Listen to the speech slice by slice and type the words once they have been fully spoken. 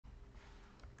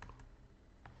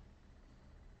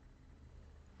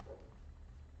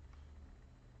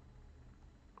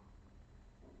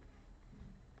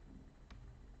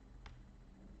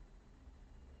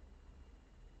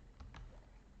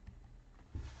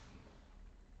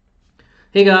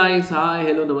Hey guys, hi,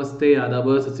 hello, namaste, adab,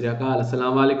 sat sri akal,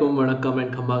 assalamu alaikum, vanakkam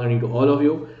and khamma gani to all of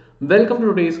you. Welcome to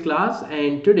today's class,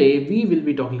 and today we will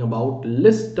be talking about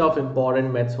list of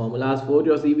important maths formulas for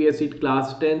your CBSE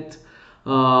class 10th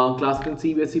class 10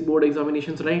 CBSE board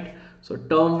examinations, right? So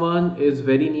term 1 is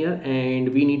very near and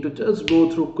we need to just go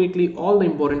through quickly all the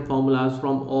important formulas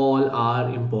from all our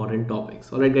important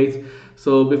topics. Alright guys,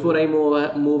 so before I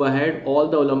move ahead, all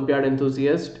the Olympiad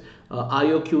enthusiasts,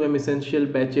 IOQM essential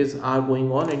batches are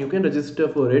going on and you can register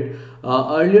for it.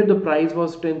 Earlier the price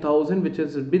was 10,000, which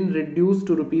has been reduced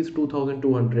to rupees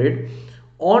 2,200.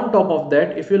 On top of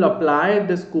that, if you'll apply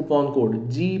this coupon code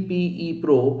GPE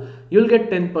Pro, you'll get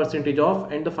 10% off,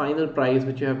 and the final price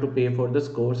which you have to pay for this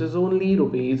course is only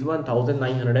rupees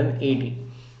 1,980.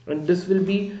 And this will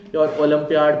be your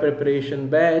Olympiad preparation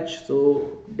batch,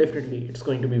 so definitely it's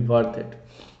going to be worth it.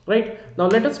 Right, now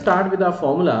let us start with our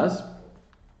formulas.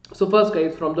 So first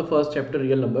guys, from the first chapter,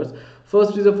 real numbers,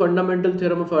 first is a fundamental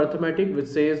theorem of arithmetic which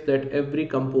says that every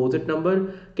composite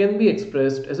number can be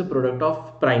expressed as a product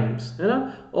of primes.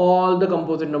 All the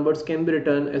composite numbers can be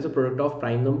written as a product of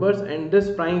prime numbers, and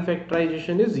this prime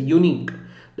factorization is unique,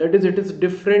 that is, it is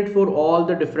different for all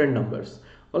the different numbers.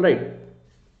 All right,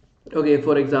 okay,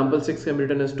 for example, 6 can be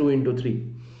written as 2 into 3.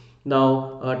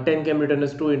 Now 10 can be written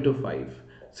as 2 into 5,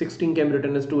 16 can be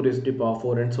written as 2 raised to the power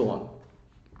 4, and so on,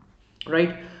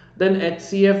 right? Then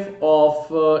HCF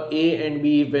of A and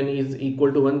B when is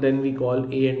equal to 1, then we call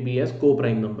A and B as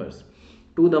co-prime numbers.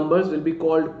 Two numbers will be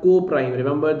called co-prime.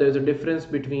 Remember, there is a difference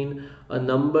between a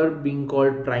number being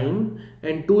called prime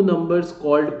and two numbers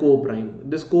called co-prime.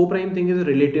 This co-prime thing is a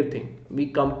relative thing. We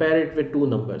compare it with two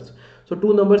numbers. So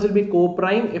two numbers will be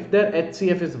co-prime if their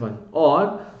HCF is 1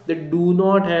 or they do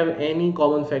not have any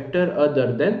common factor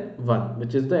other than 1,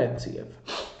 which is the HCF.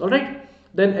 Alright.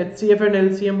 Then HCF and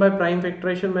LCM by prime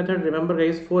factorization method. Remember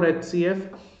guys, for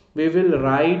HCF we will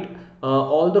write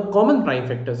all the common prime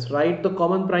factors. Write the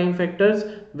common prime factors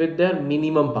with their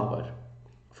minimum power.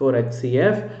 For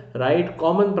HCF, write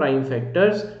common prime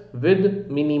factors with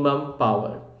minimum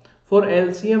power. For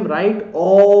LCM, write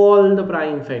all the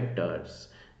prime factors.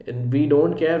 And we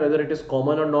don't care whether it is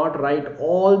common or not. Write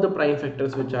all the prime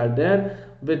factors which are there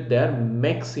with their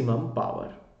maximum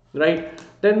power. Right,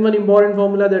 then one important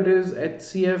formula, that is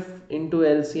HCF into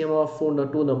LCM of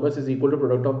two numbers is equal to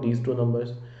product of these two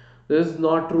numbers. This is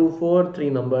not true for three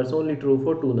numbers, only true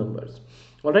for two numbers.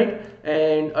 All right,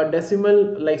 and a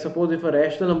decimal, like suppose if a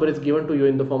rational number is given to you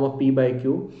in the form of p by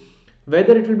q,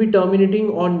 whether it will be terminating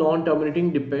or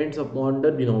non-terminating depends upon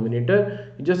the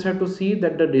denominator. You just have to see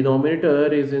that the denominator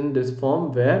is in this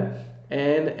form where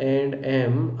n and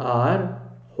m are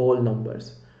whole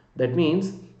numbers. That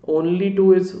means only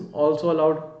 2 is also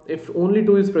allowed. If only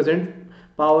 2 is present,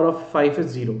 power of 5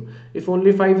 is 0. If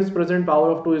only 5 is present,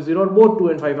 power of 2 is 0, or both 2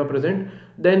 and 5 are present,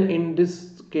 then in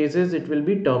this cases it will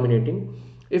be terminating.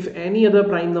 If any other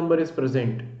prime number is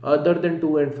present other than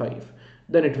 2 and 5,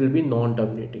 then it will be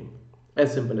non-terminating.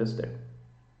 As simple as that.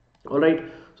 Alright,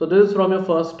 so this is from your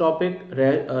first topic,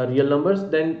 real numbers.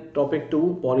 Then topic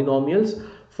 2, polynomials.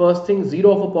 First thing,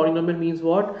 0 of a polynomial means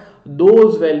what?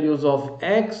 Those values of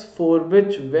x for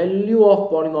which value of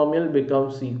polynomial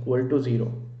becomes equal to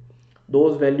 0.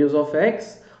 Those values of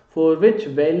x for which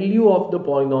value of the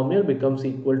polynomial becomes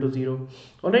equal to 0.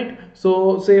 Alright,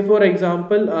 so say for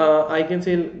example, I can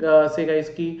say guys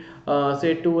ki,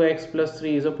 say 2x plus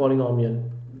 3 is a polynomial.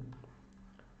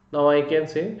 Now I can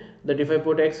say that if I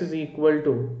put x is equal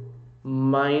to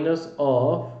minus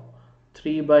of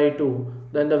 3 by 2,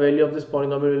 then the value of this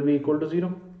polynomial will be equal to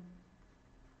 0.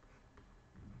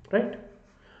 Right?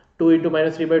 2 into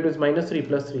minus 3 by 2 is minus 3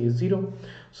 plus 3 is 0.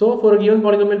 So for a given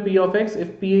polynomial p of x,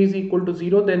 if p is equal to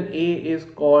 0, then a is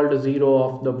called 0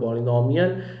 of the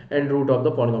polynomial and root of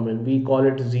the polynomial. We call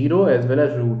it 0 as well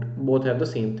as root. Both have the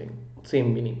same thing,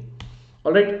 same meaning.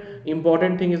 Alright,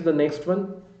 important thing is the next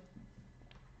one.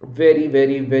 Very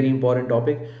important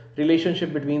topic,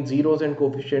 relationship between zeros and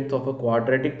coefficients of a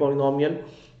quadratic polynomial.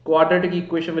 Quadratic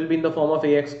equation will be in the form of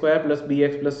ax square plus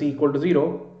bx plus c equal to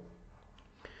 0,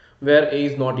 where a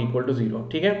is not equal to 0.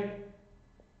 Okay,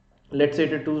 let's say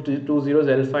it two zeros,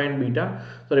 alpha and beta.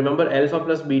 So remember, alpha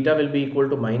plus beta will be equal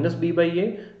to minus b by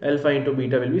a, alpha into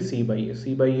beta will be c by a.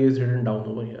 C by a is written down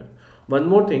over here. One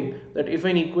more thing, that if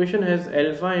an equation has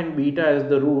alpha and beta as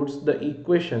the roots, the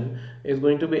equation is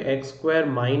going to be x square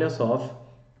minus of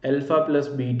alpha plus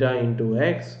beta into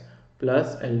x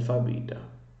plus alpha beta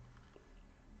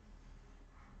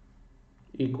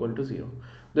equal to 0.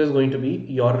 This is going to be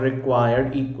your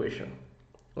required equation.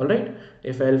 Alright,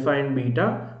 if alpha and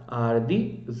beta are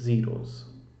the zeros.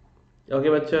 Okay,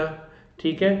 bacha.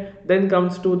 ठीक है. Then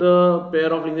comes to the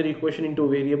pair of linear equation into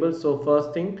variables. So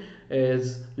first thing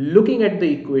is looking at the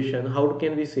equation. How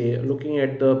can we say, looking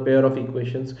at the pair of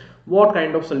equations, what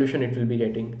kind of solution it will be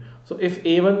getting? So if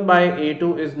a1 by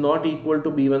a2 is not equal to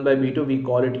b1 by b2, we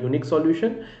call it unique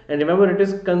solution. And remember, it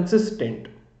is consistent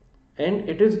and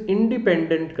it is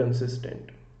independent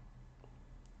consistent.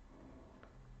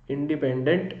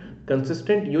 Independent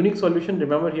consistent unique solution.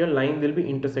 Remember, here line will be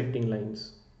intersecting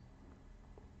lines.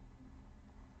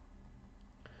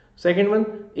 Second one,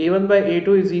 a1 by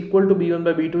a2 is equal to b1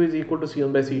 by b2 is equal to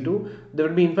c1 by c2. There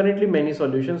will be infinitely many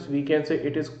solutions. We can say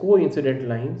it is coincident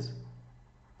lines.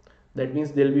 That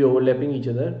means they'll be overlapping each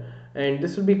other, and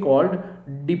this will be called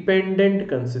dependent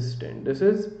consistent. This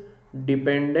is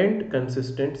dependent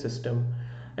consistent system.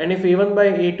 And if a1 by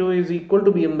a2 is equal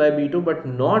to b1 by b2 but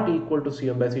not equal to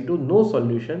c1 by c2, no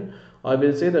solution. I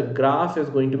will say the graph is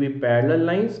going to be parallel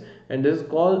lines, and this is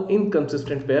called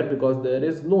inconsistent pair because there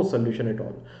is no solution at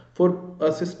all. For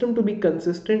a system to be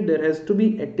consistent, there has to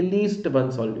be at least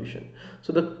one solution.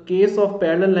 So the case of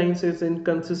parallel lines is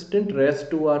inconsistent,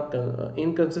 rest two are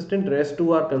inconsistent, rest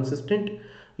two are consistent.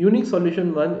 Unique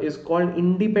solution one is called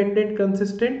independent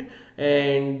consistent,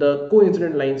 and the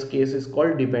coincident lines case is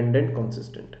called dependent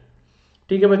consistent.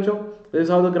 ठीक है बच्चों, this is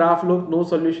how the graph look. No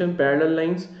solution, parallel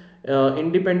lines,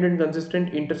 independent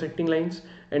consistent intersecting lines,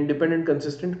 and dependent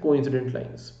consistent coincident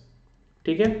lines.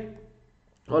 ठीक है.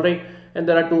 Alright, and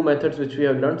there are two methods which we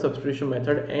have learned, substitution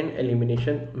method and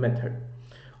elimination method.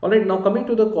 Alright, now coming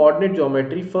to the coordinate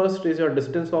geometry, first is your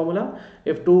distance formula.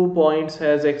 If two points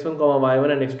has x1 comma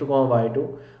y1 and x2 comma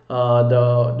y2,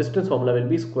 the distance formula will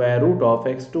be square root of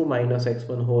x2 minus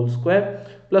x1 whole square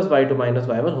plus y2 minus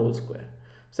y1 whole square.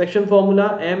 Section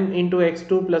formula, m into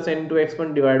x2 plus n into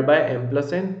x1 divided by m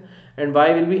plus n, and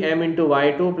y will be m into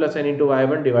y2 plus n into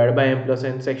y1 divided by m plus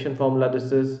n. Section formula,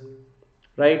 this is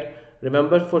right.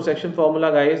 Remember, for section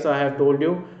formula guys, I have told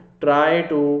you, try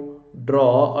to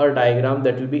draw a diagram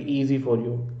that will be easy for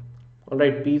you.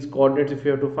 Alright, p's coordinates, if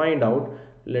you have to find out,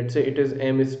 let's say it is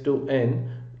m is to n,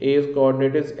 a's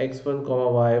coordinate is x1 comma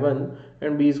y1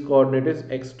 and b's coordinate is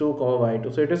x2 comma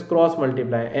y2. So it is cross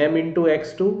multiply, m into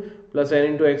x2 plus n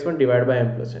into x1 divided by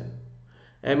m plus n,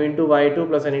 m into y2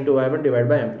 plus n into y1 divided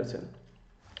by m plus n.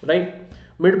 Right.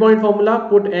 Midpoint formula,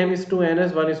 put m is to n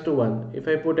as 1 is to 1. If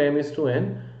I put m is to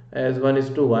n as 1 is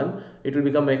to 1, it will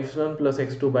become x1 plus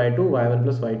x2 by 2, y1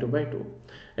 plus y2 by 2.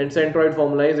 And centroid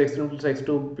formula is x1 plus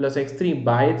x2 plus x3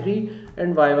 by 3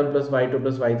 and y1 plus y2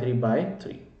 plus y3 by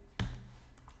 3.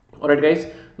 Alright guys,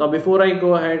 now before I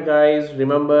go ahead guys,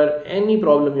 remember, any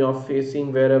problem you are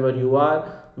facing wherever you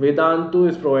are, Vedantu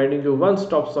is providing you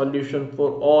one-stop solution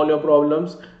for all your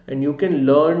problems, and you can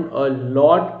learn a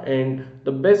lot. And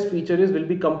the best feature is we'll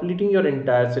be completing your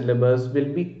entire syllabus,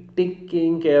 will be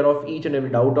taking care of each and every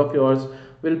doubt of yours,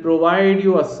 will provide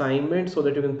you assignments so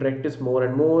that you can practice more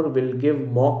and more, will give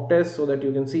mock tests so that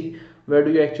you can see where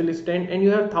do you actually stand, and you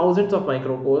have thousands of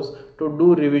micro course to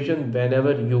do revision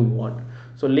whenever you want.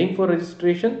 So link for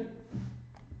registration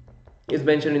is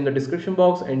mentioned in the description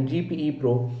box, and GPE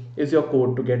Pro is your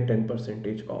code to get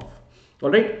 10% off.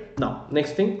 Alright, now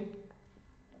next thing,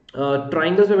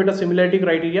 triangles with a similarity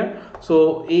criteria.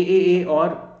 So AAA or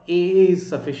AA is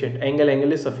sufficient,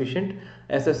 angle is sufficient,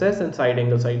 SSS and side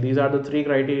angle side, these are the three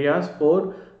criteria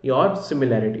for your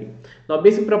similarity. Now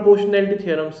basic proportionality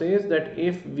theorem says that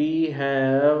if we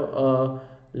have a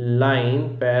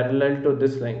line parallel to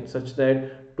this line such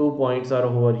that 2 points are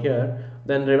over here,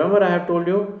 then remember I have told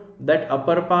you that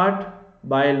upper part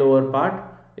by lower part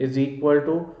is equal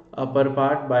to upper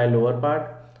part by lower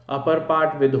part. Upper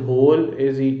part with hole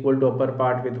is equal to upper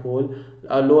part with hole.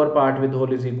 Lower part with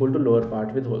hole is equal to lower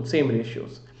part with hole. Same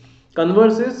ratios.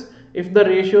 Converse is, if the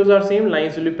ratios are same,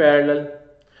 lines will be parallel.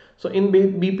 So in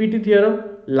BPT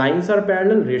theorem, lines are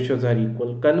parallel, ratios are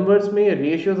equal. Converse में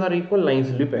ratios are equal, lines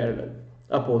will be parallel,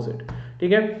 opposite.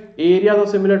 ठीक है. Areas of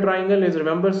similar triangle is,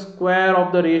 remember, square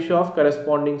of the ratio of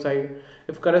corresponding side.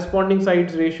 If corresponding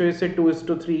sides ratio is say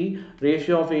 2:3,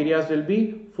 ratio of areas will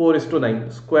be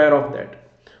 4:9, square of that.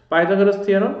 Pythagoras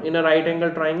theorem, in a right angle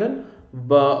triangle,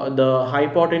 the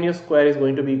hypotenuse square is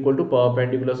going to be equal to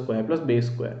perpendicular square plus base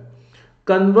square.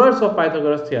 Converse of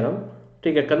Pythagoras theorem,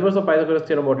 okay, converse of Pythagoras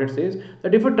theorem, what it says,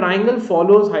 that if a triangle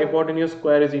follows hypotenuse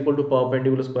square is equal to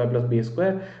perpendicular square plus base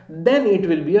square, then it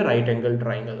will be a right angle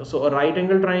triangle. So a right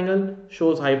angle triangle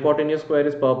shows hypotenuse square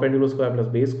is perpendicular square plus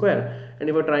base square, and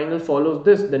if a triangle follows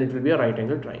this, then it will be a right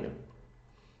angle triangle.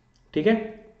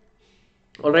 Okay.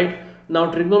 Alright, now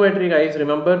trigonometry guys,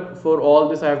 remember, for all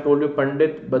this I have told you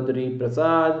Pandit, Badri,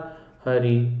 Prasad,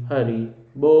 Hari,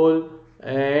 Bol,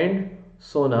 and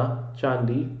Sona,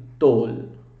 Chandi, Tol.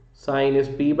 Sine is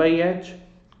P by H,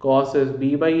 cos is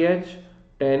B by H,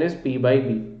 tan is P by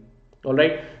B.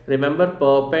 Alright, remember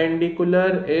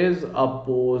perpendicular is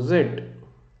opposite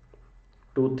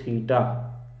to theta.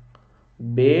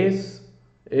 Base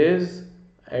is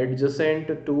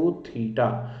adjacent to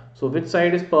theta. So which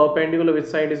side is perpendicular, which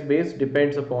side is base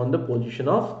depends upon the position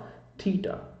of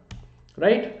theta.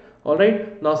 Right?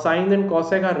 Alright, now sine and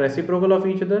cosec are reciprocal of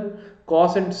each other.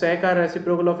 Cos and sec are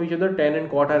reciprocal of each other. Tan and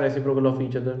cot are reciprocal of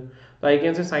each other. So I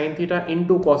can say sine theta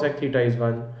into cosec theta is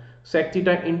 1. Sec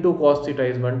theta into cos theta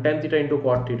is 1. Tan theta into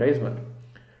cot theta is 1.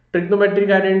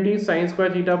 Trigonometric identity, sine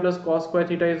square theta plus cos square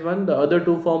theta is 1. The other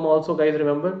two form also, guys,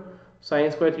 remember.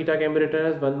 Sine square theta can be written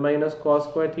as 1 minus cos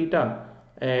square theta,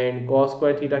 and cos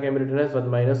square theta can be written as 1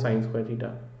 minus sine square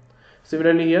theta.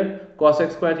 Similarly here,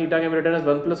 cosec square theta can be written as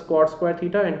 1 plus cot square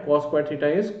theta, and cos square theta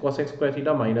is cosec square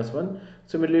theta minus 1.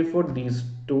 Similarly for these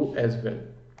two as well.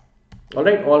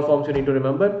 Alright, all forms you need to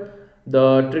remember.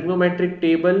 The trigonometric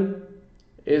table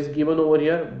is given over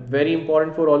here, very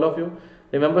important for all of you.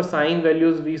 Remember, sine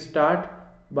values we start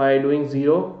by doing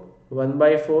 0, 1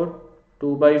 by 4,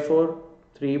 2 by 4,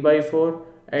 3 by 4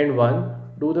 and 1.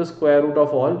 Do the square root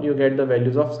of all, you get the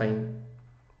values of sine.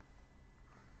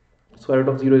 Square root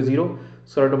of 0 is 0,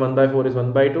 square root of 1 by 4 is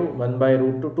 1 by 2, 1 by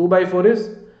root 2, 2 by 4 is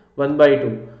 1 by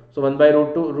 2. So 1 by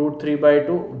root 2, root 3 by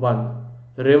 2, 1.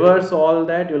 Reverse all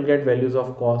that, you will get values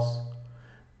of cos.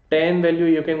 Tan value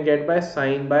you can get by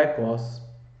sine by cos.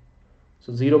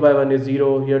 So 0 by 1 is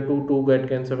 0, here 2, 2 get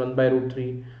cancelled, 1 by root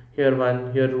 3, here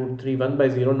 1, here root 3, 1 by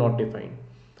 0 not defined.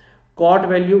 Cot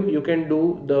value you can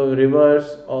do the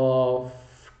reverse of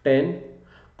tan.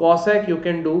 Cosec you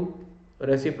can do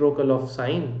reciprocal of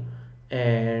sine,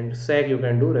 and sec you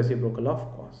can do reciprocal of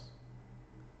cos.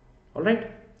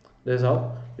 Alright, this is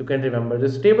how you can remember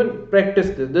this table. Practice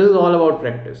this is all about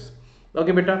practice.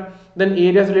 Okay beta. Then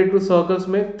areas related to circles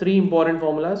में 3 important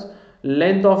formulas.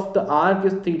 Length of the arc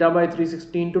is theta by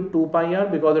 360 into 2 pi r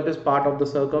because it is part of the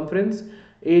circumference.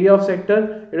 Area of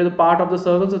sector, it is a part of the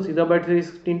circle, so theta by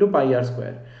 360 into pi r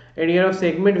square. And area of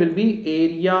segment will be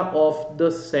area of the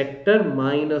sector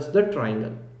minus the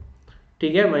triangle.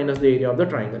 ठीक है, minus the area of the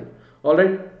triangle.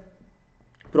 Alright,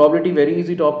 probability very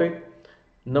easy topic.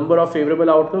 Number of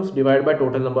favorable outcomes divided by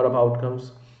total number of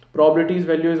outcomes. Probability's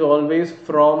value is always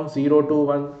from 0 to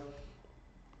 1.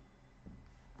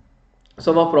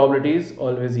 Sum of probabilities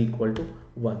always equal to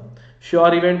 1.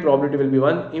 Sure event probability will be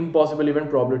 1, impossible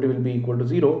event probability will be equal to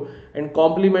 0, and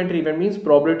complementary event means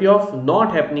probability of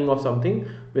not happening of something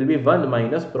will be 1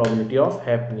 minus probability of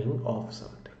happening of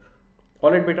something.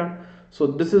 Alright beta, so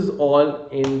this is all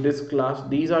in this class.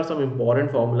 These are some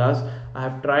important formulas. I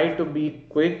have tried to be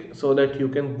quick so that you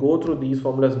can go through these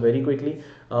formulas very quickly.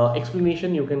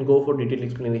 Explanation, you can go for detailed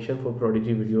explanation for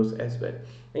Prodigy videos as well.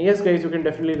 And yes guys, you can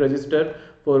definitely register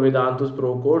for Vedantu's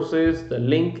Pro courses. The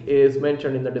link is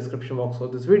mentioned in the description box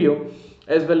of this video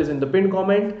as well as in the pinned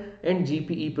comment, and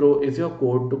GPE Pro is your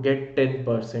code to get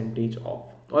 10% off.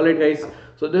 Alright guys,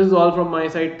 so this is all from my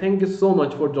side. Thank you so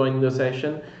much for joining the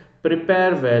session.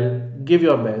 Prepare well, give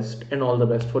your best, and all the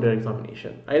best for your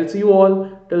examination. I'll see you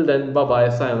all till then. Bye bye.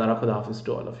 Sayonara, Khuda Hafiz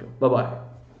to all of you. Bye bye.